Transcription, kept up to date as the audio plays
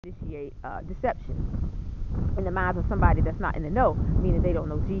initiate deception in the minds of somebody that's not in the know, meaning they don't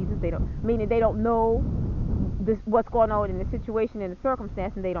know Jesus, meaning they don't know what's going on in the situation, in the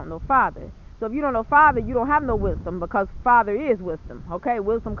circumstance, and they don't know Father. So if you don't know Father, you don't have no wisdom, because Father is wisdom. Okay,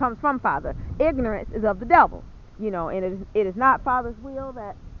 wisdom comes from Father. Ignorance is of the devil. And it is not Father's will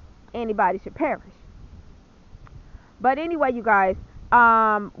that anybody should perish. But anyway, you guys,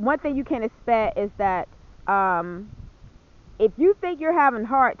 one thing you can expect is that if you think you're having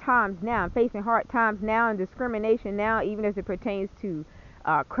hard times now, facing hard times now, and discrimination now, even as it pertains to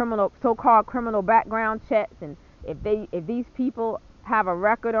so-called criminal background checks, and if these people have a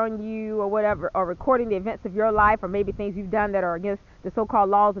record on you or whatever, or recording the events of your life, or maybe things you've done that are against the so-called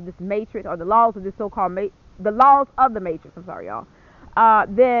laws of this matrix, or the laws of this so-called the laws of the matrix, I'm sorry, y'all,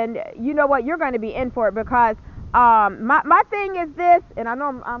 then you know what, you're going to be in for it, because my thing is this, and I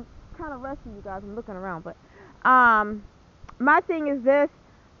know I'm kind of rushing you guys, I'm looking around, but my thing is this: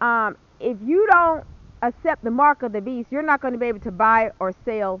 if you don't accept the mark of the beast, you're not going to be able to buy or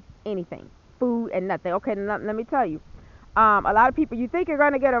sell anything, food and nothing. Okay, let me tell you, a lot of people, you think you're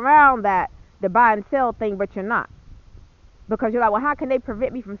going to get around that, the buy and sell thing, but you're not, because you're like, well, how can they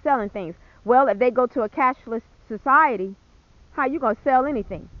prevent me from selling things? Well, if they go to a cashless society, how you going to sell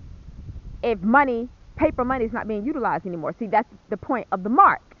anything if paper money is not being utilized anymore? See, that's the point of the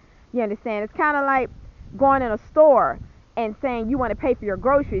mark. You understand? It's kind of like going in a store and saying you want to pay for your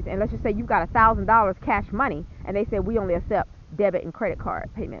groceries, and let's just say you've got $1,000 cash money, and they say we only accept debit and credit card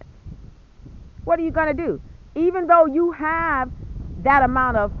payments. What are you going to do? Even though you have that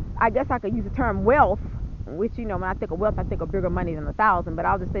amount of, I guess I could use the term wealth, which, when I think of wealth, I think of bigger money than 1,000, but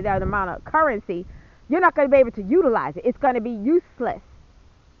I'll just say that amount of currency, you're not going to be able to utilize it. It's going to be useless.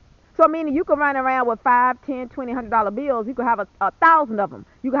 So meaning you can run around with $5, $10, $20, $100 bills. You could have 1,000 of them.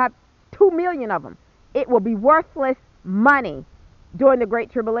 You could have 2 million of them. It will be worthless money during the Great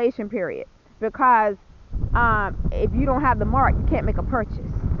Tribulation period, because if you don't have the mark, you can't make a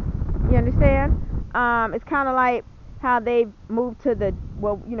purchase. You understand? It's kind of like how they've moved to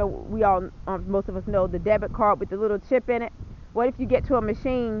we all, most of us know, the debit card with the little chip in it. What if you get to a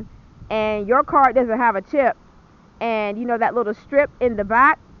machine and your card doesn't have a chip, and that little strip in the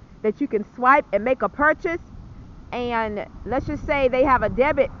back that you can swipe and make a purchase, and let's just say they have a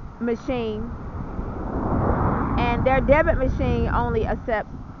debit machine, and their debit machine only accepts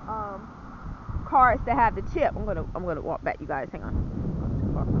cards that have the chip. I'm gonna walk back, you guys. Hang on.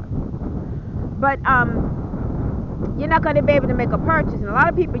 But you're not going to be able to make a purchase. And a lot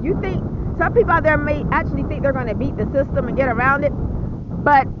of people, some people out there may actually think they're going to beat the system and get around it.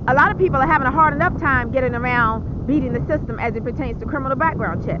 But a lot of people are having a hard enough time getting around beating the system as it pertains to criminal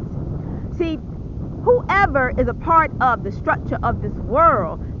background checks. See, whoever is a part of the structure of this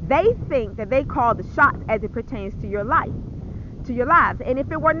world, they think that they call the shots as it pertains to your life, to your lives. And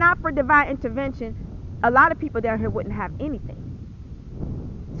if it were not for divine intervention, a lot of people down here wouldn't have anything.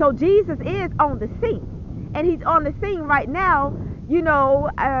 So Jesus is on the scene, and he's on the scene right now,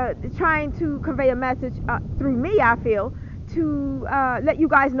 trying to convey a message through me, I feel, to let you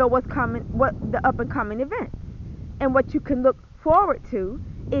guys know what's coming, what the up and coming events, and what you can look forward to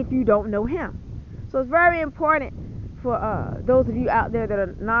if you don't know him. So it's very important for those of you out there that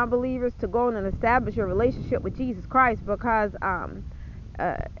are non-believers to go on and establish your relationship with Jesus Christ, because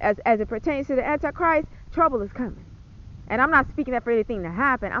as it pertains to the Antichrist, trouble is coming. And I'm not speaking that for anything to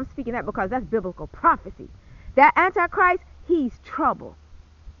happen. I'm speaking that because that's biblical prophecy. That Antichrist, he's trouble.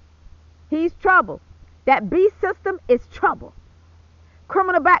 He's trouble. That beast system is trouble.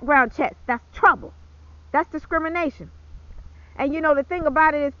 Criminal background checks, that's trouble. That's discrimination. And the thing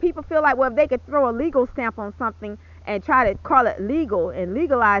about it is, people feel like, well, if they could throw a legal stamp on something and try to call it legal and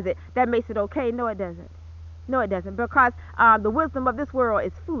legalize it, that makes it okay. No, it doesn't. No, it doesn't. Because the wisdom of this world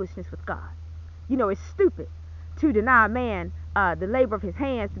is foolishness with God. It's stupid to deny a man the labor of his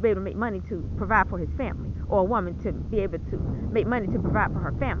hands to be able to make money to provide for his family, or a woman to be able to make money to provide for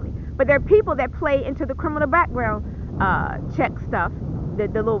her family. But there are people that play into the criminal background check stuff, the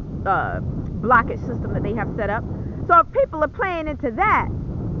little blockage system that they have set up. So if people are playing into that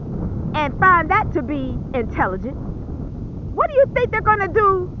and find that to be intelligent, what do you think they're going to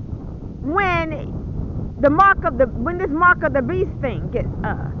do when this mark of the beast thing gets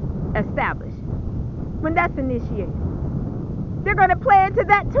established? When that's initiated, they're going to play into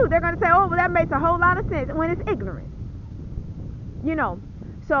that too. They're going to say, oh, well, that makes a whole lot of sense, when it's ignorance.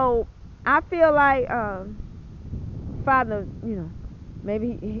 So I feel like Father,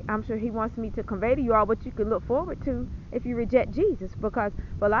 maybe I'm sure he wants me to convey to you all what you can look forward to if you reject Jesus. Because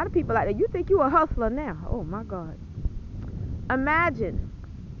for a lot of people out there, you think you're a hustler now. Oh my God. Imagine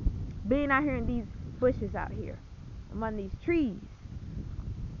being out here in these bushes out here, among these trees,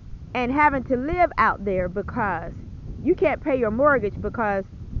 and having to live out there because you can't pay your mortgage because,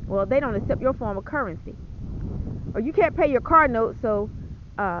 well, they don't accept your form of currency, or you can't pay your car note, so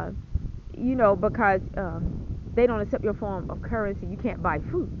uh, because they don't accept your form of currency, you can't buy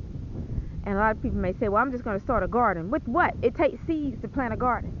food. And a lot of people may say, well, I'm just going to start a garden. With what? It takes seeds to plant a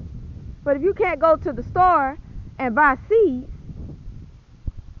garden. But if you can't go to the store and buy seeds,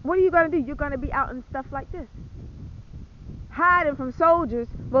 what are you going to do? You're going to be out in stuff like this, hiding from soldiers.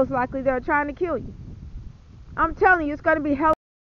 Most likely they're trying to kill you. I'm telling you, it's going to be hell.